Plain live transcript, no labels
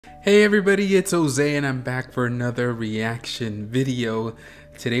Hey everybody, it's Jose and I'm back for another reaction video.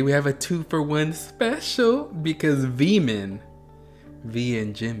 Today we have a 2-for-1 special because VMIN, V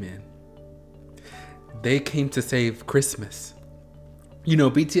and Jimin, they came to save Christmas. You know,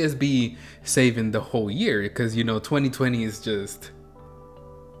 BTS be saving the whole year because, you know, 2020 is just,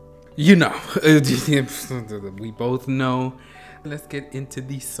 you know, we both know. Let's get into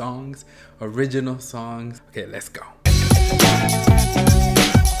these songs, original songs. Okay, let's go.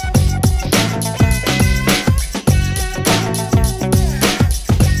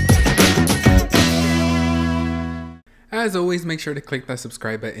 As always, make sure to click that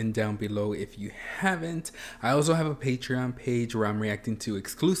subscribe button down below if you haven't. I also have a Patreon page where I'm reacting to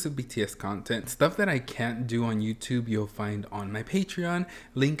exclusive BTS content. Stuff that I can't do on YouTube, you'll find on my Patreon.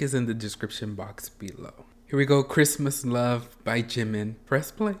 Link is in the description box below. Here we go, Christmas Love by Jimin. Press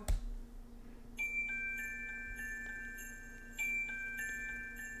play.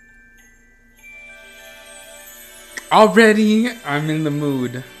 Already, I'm in the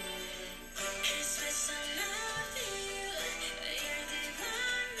mood.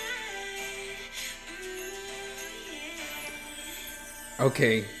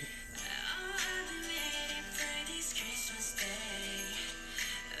 Okay.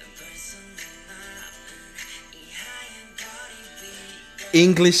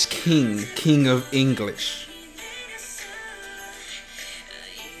 English King, King of English.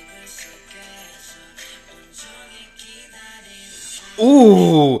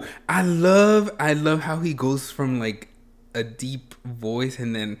 Ooh, I love how he goes from like a deep voice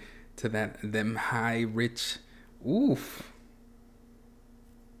and then to them high, rich. Oof.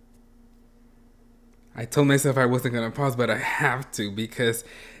 I told myself I wasn't gonna pause, but I have to because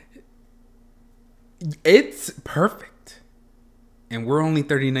it's perfect. And we're only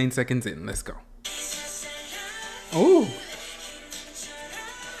 39 seconds in. Let's go. Oh.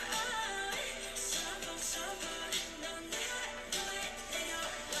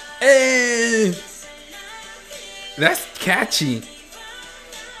 Hey. That's catchy.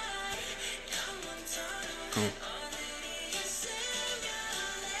 Oh.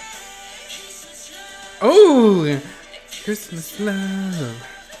 Oh, Christmas love.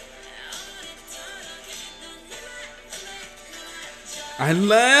 I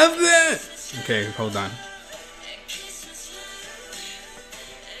love that. Okay, hold on.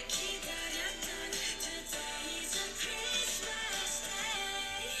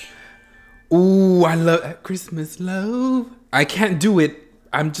 Ooh, I love Christmas love. I can't do it.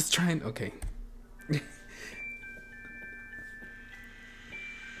 I'm just trying. Okay.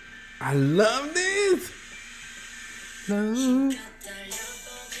 I love this. Love.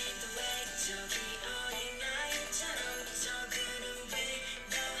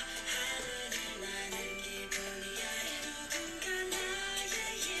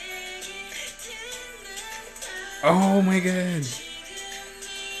 Oh my god.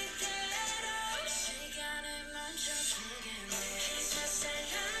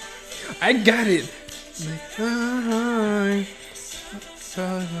 I got it. I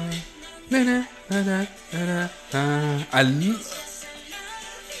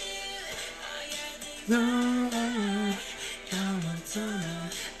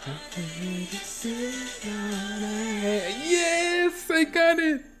yes, I got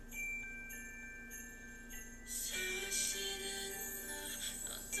it.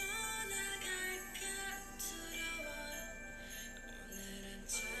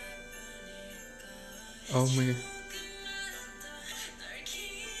 Oh my god.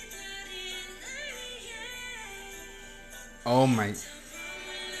 Oh my.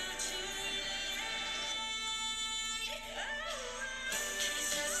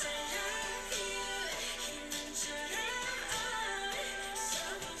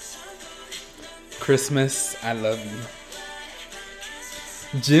 Christmas, I love you.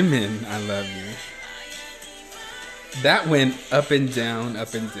 Jimin, I love you. That went up and down,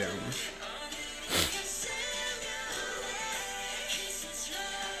 up and down.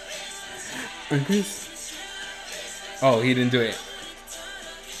 Oh, he didn't do it.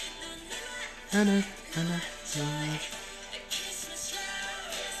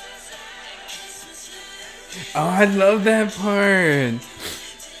 Oh, I love that part.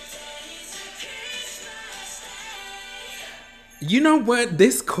 You know what?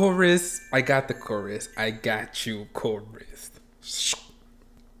 This chorus, I got the chorus. I got you chorus.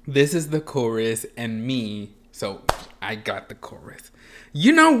 This is the chorus and me. So I got the chorus.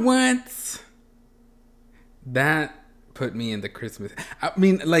 You know what? That put me in the Christmas. I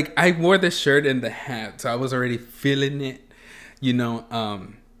mean, like, I wore the shirt and the hat, so I was already feeling it, you know.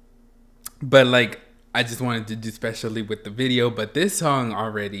 But like, I just wanted to do specially with the video, but this song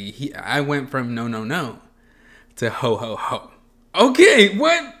already, I went from no no no to ho ho ho. Okay,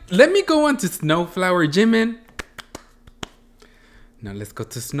 what? Let me go on to Snowflower, Jimin. Now let's go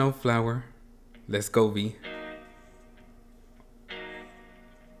to Snowflower. Let's go, V.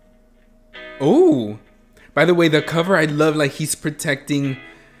 Oh, by the way, the cover I love, like he's protecting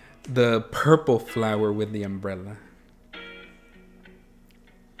the purple flower with the umbrella.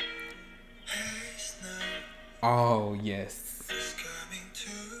 Oh, yes.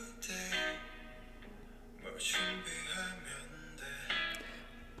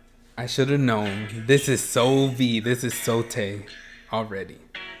 I should have known. This is so V. This is so Tae already.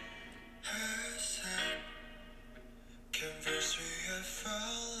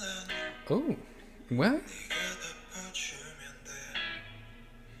 Oh, what?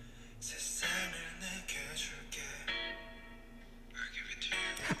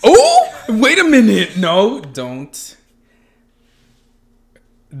 Oh, wait a minute. No, don't.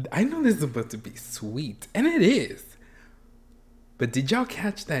 I know this is supposed to be sweet, and it is. But did y'all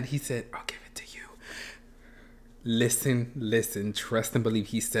catch that? He said, I'll give it to you. Listen, listen, trust and believe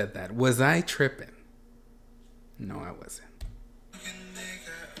he said that. Was I tripping? No, I wasn't.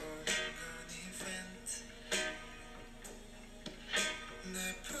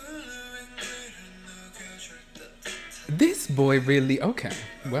 This boy really, okay,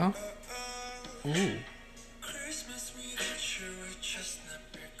 well, ooh.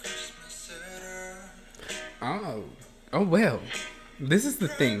 Oh well, this is the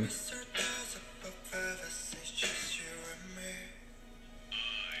thing.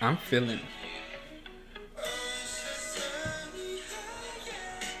 I'm feeling.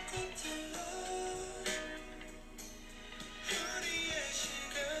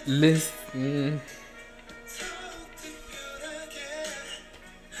 Listen.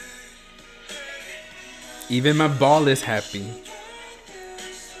 Even my ball is happy.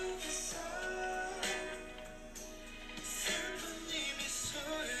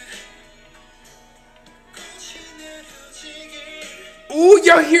 Ooh,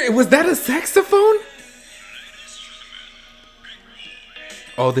 y'all hear it? Was that a saxophone?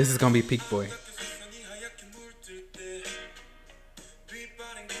 Oh, this is gonna be Peakboy.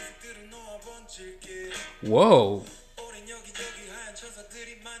 Whoa.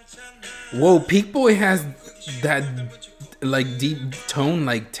 Whoa, Peakboy has that like deep tone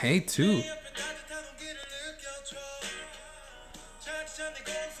like Tae too.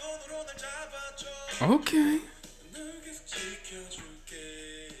 Okay.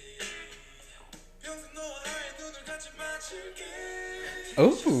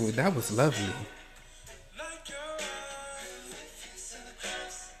 Oh, that was lovely.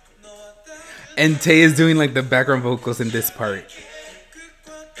 And Tae is doing like the background vocals in this part.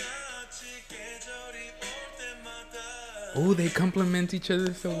 Oh, they complement each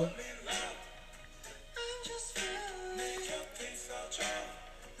other so well.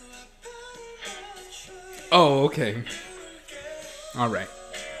 Oh, okay. All right.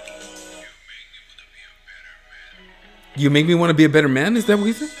 You make me want to be a better man? Is that what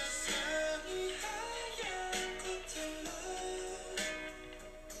he said?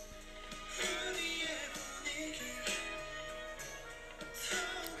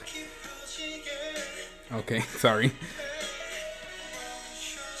 Okay, sorry.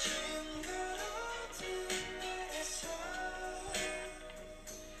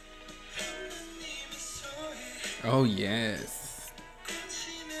 Oh, yes.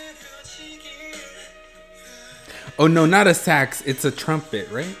 Oh, no, not a sax. It's a trumpet,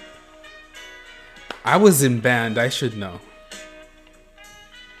 right? I was in band. I should know.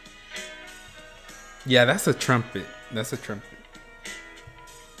 Yeah, that's a trumpet. That's a trumpet.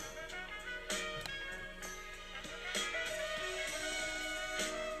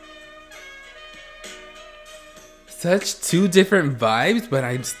 Such two different vibes, but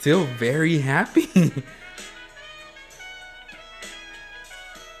I'm still very happy.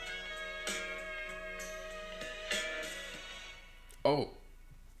 Oh,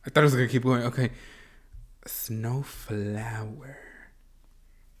 I thought it was gonna keep going. Okay, Snowflower.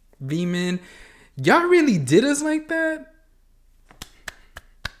 VMIN, y'all really did us like that?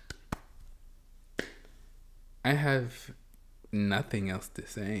 I have nothing else to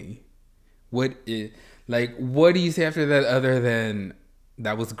say. What do you say after that other than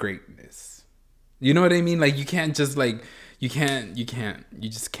that was greatness? You know what I mean? Like you can't just like, you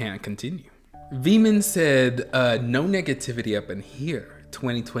just can't continue. VMIN said, no negativity up in here.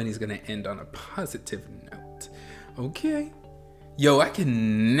 2020 is gonna end on a positive note. Okay. Yo, I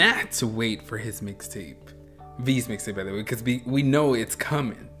cannot wait for his mixtape. V's mixtape, by the way, because we know it's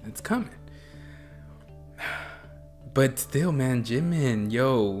coming. It's coming. But still, man, Jimin,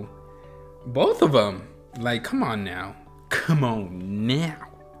 yo, both of them. Like, come on now. Come on now.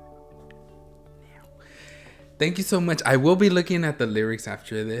 Thank you so much. I will be looking at the lyrics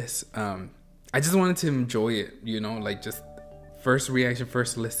after this. I just wanted to enjoy it, you know, like just first reaction,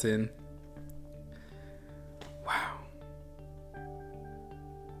 first listen. Wow.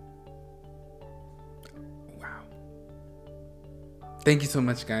 Wow. Thank you so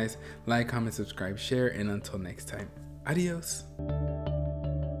much, guys. Like, comment, subscribe, share, and until next time, adios.